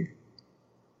doing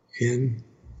in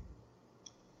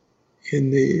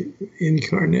the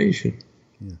incarnation.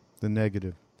 Yeah, the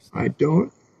negative stuff. I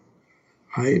don't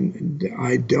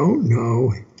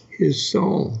know his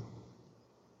soul.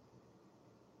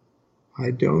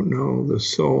 I don't know the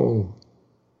soul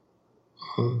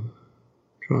of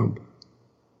Trump.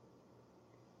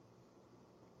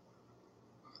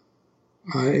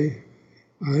 I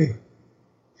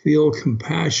feel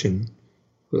compassion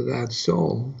for that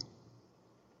soul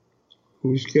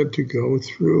who's got to go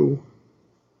through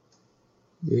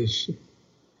this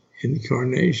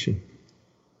incarnation.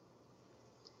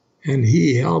 And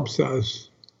he helps us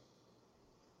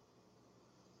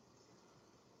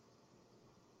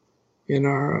in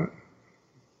our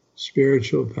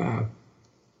spiritual path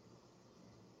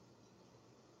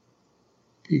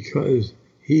because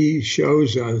he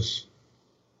shows us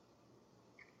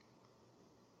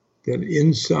that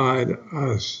inside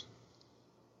us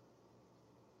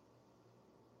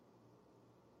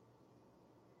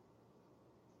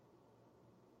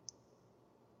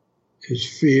is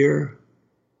fear,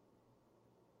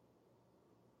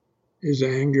 is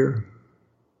anger,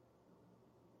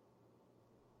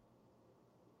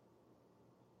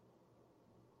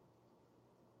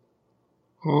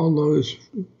 all those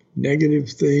negative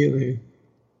feelings.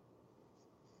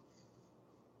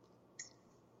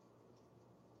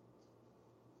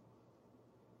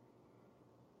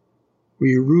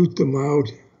 We root them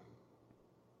out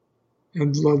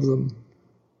and love them.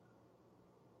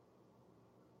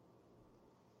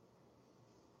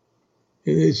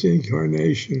 In its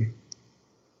incarnation,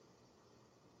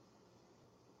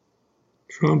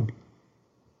 Trump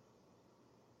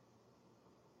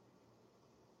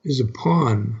is a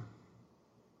pawn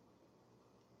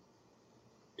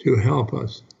to help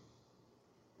us.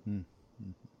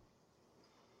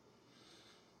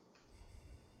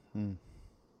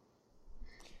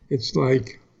 It's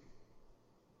like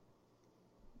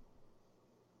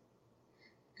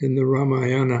in the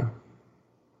Ramayana,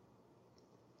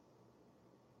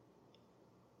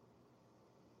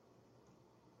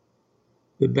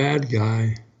 the bad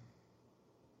guy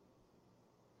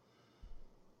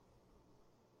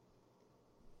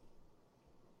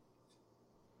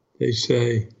they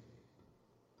say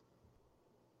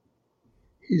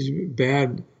he's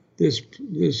bad this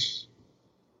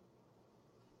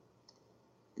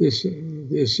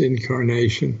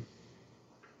incarnation.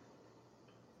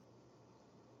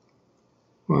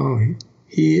 Well,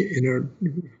 he in a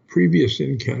previous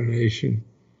incarnation,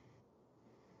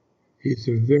 he's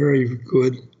a very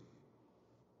good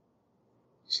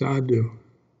sadhu.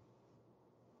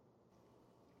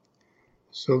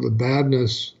 So the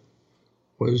badness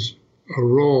was a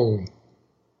role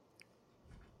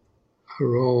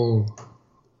of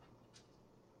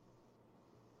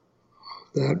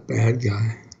that bad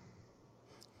guy.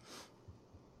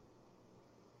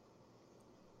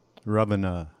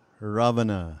 Ravana,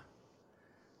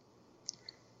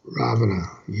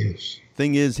 Yes.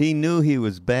 Thing is, he knew he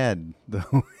was bad,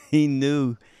 though. He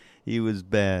knew he was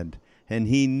bad. And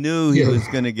he knew he was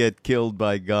going to get killed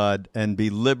by God and be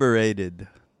liberated.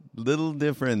 Little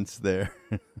difference there.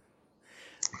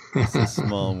 It's a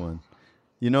small one.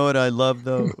 You know what I love,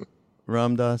 though,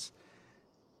 Ram Dass?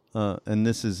 And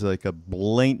this is like a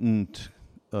blatant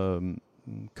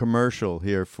commercial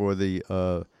here for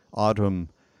the autumn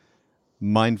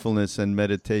mindfulness and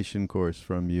meditation course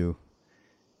from you.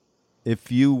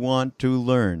 If you want to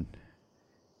learn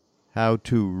how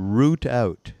to root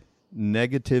out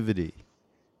negativity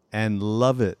and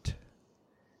love it,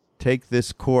 take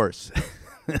this course.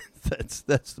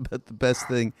 That's about the best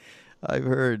thing I've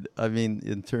heard. I mean,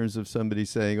 in terms of somebody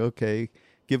saying, okay,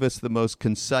 give us the most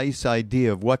concise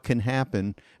idea of what can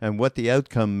happen and what the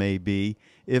outcome may be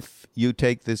if you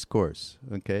take this course.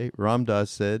 Okay, Ram Dass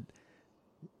said,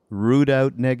 root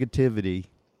out negativity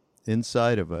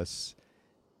inside of us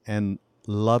and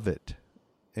love it.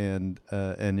 And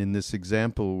in this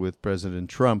example with President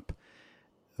Trump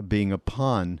being a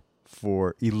pawn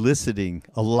for eliciting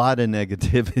a lot of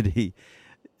negativity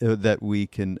that we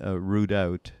can root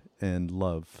out and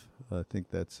love. I think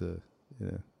that's a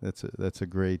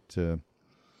great great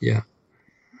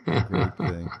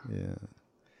thing. Yeah.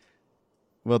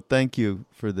 Well, thank you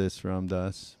for this, Ram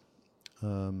Dass.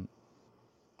 And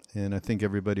I think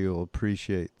everybody will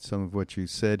appreciate some of what you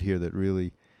said here that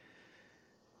really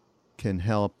can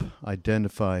help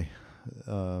identify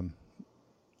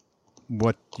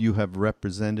what you have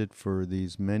represented for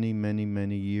these many, many,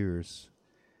 many years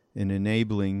in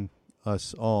enabling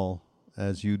us all,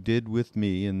 as you did with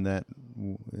me in that,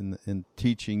 in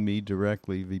teaching me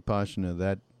directly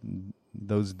Vipassana,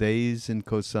 those days in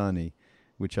Kosani,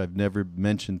 which I've never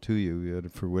mentioned to you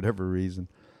for whatever reason.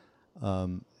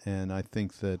 And I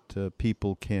think that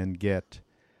people can get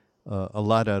a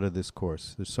lot out of this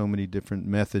course. There's so many different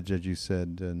methods, as you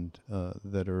said, and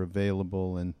that are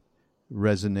available and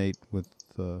resonate with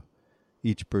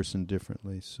each person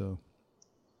differently. So,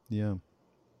 yeah,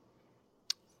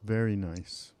 very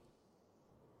nice.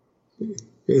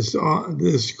 This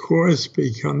course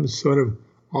becomes sort of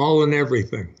all and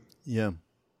everything. Yeah.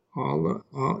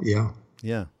 Yeah.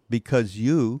 Yeah, because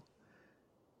you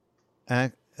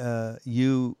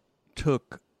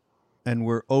took and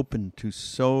were open to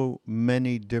so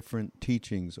many different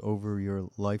teachings over your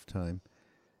lifetime.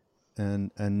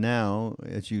 And now,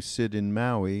 as you sit in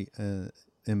Maui,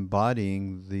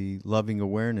 embodying the loving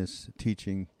awareness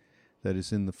teaching that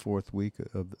is in the fourth week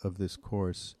of this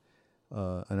course,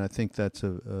 and I think that's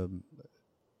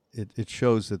it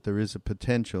shows that there is a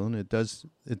potential, and it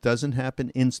doesn't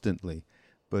happen instantly,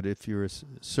 but if you're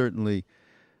certainly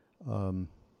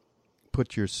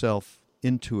put yourself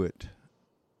into it,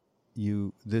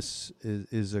 this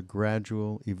is a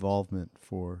gradual evolvement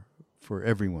for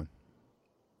everyone.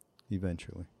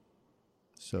 Eventually.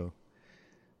 So,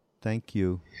 thank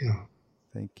you. Yeah.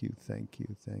 Thank you. Thank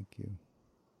you.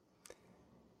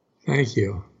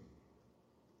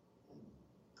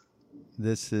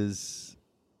 This is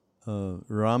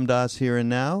Ram Dass Here and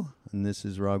Now, and this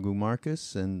is Raghu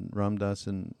Marcus, and Ram Dass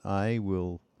and I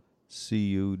will see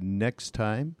you next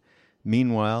time.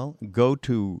 Meanwhile, go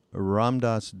to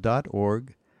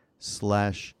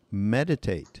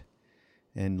ramdass.org/meditate.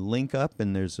 And link up,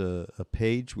 and there's a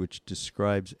page which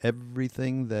describes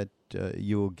everything that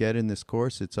you will get in this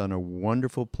course. It's on a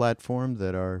wonderful platform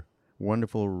that our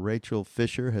wonderful Rachel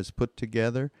Fisher has put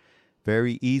together.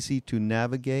 Very easy to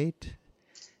navigate.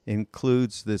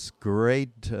 Includes this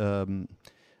great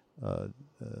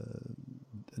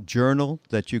journal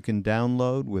that you can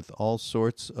download with all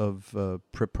sorts of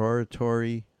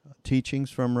preparatory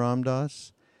teachings from Ram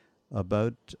Dass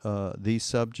about these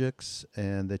subjects,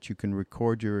 and that you can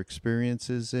record your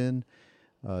experiences in,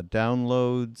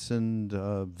 downloads and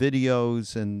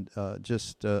videos, and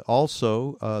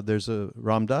also there's a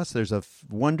Ram Dass. There's a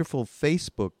wonderful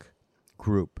Facebook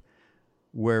group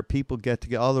where people get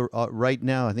together. Right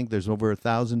now, I think there's over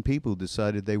 1,000 people who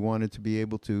decided they wanted to be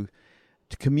able to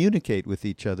communicate with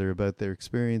each other about their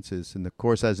experiences, and the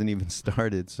course hasn't even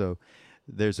started, so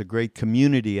there's a great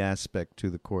community aspect to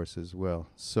the course as well.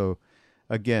 So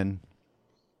again,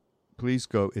 please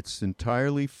go. It's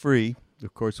entirely free.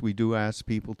 Of course, we do ask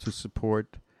people to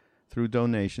support through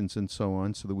donations and so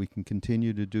on, so that we can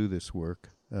continue to do this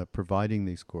work, providing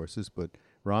these courses. But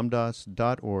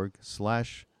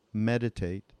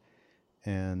ramdass.org/meditate,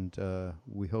 and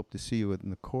we hope to see you in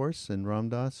the course. And Ram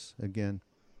Dass, again,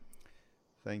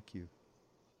 thank you.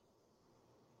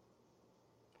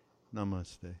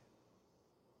 Namaste.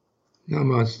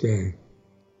 Namaste.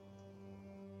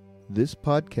 This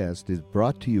podcast is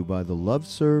brought to you by the Love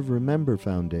Serve Remember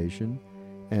Foundation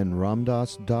and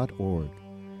ramdass.org.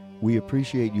 We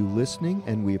appreciate you listening,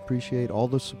 and we appreciate all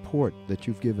the support that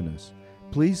you've given us.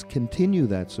 Please continue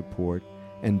that support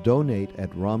and donate at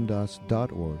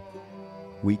ramdass.org.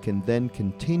 We can then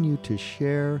continue to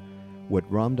share what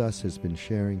Ram Dass has been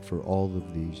sharing for all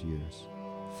of these years.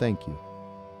 Thank you.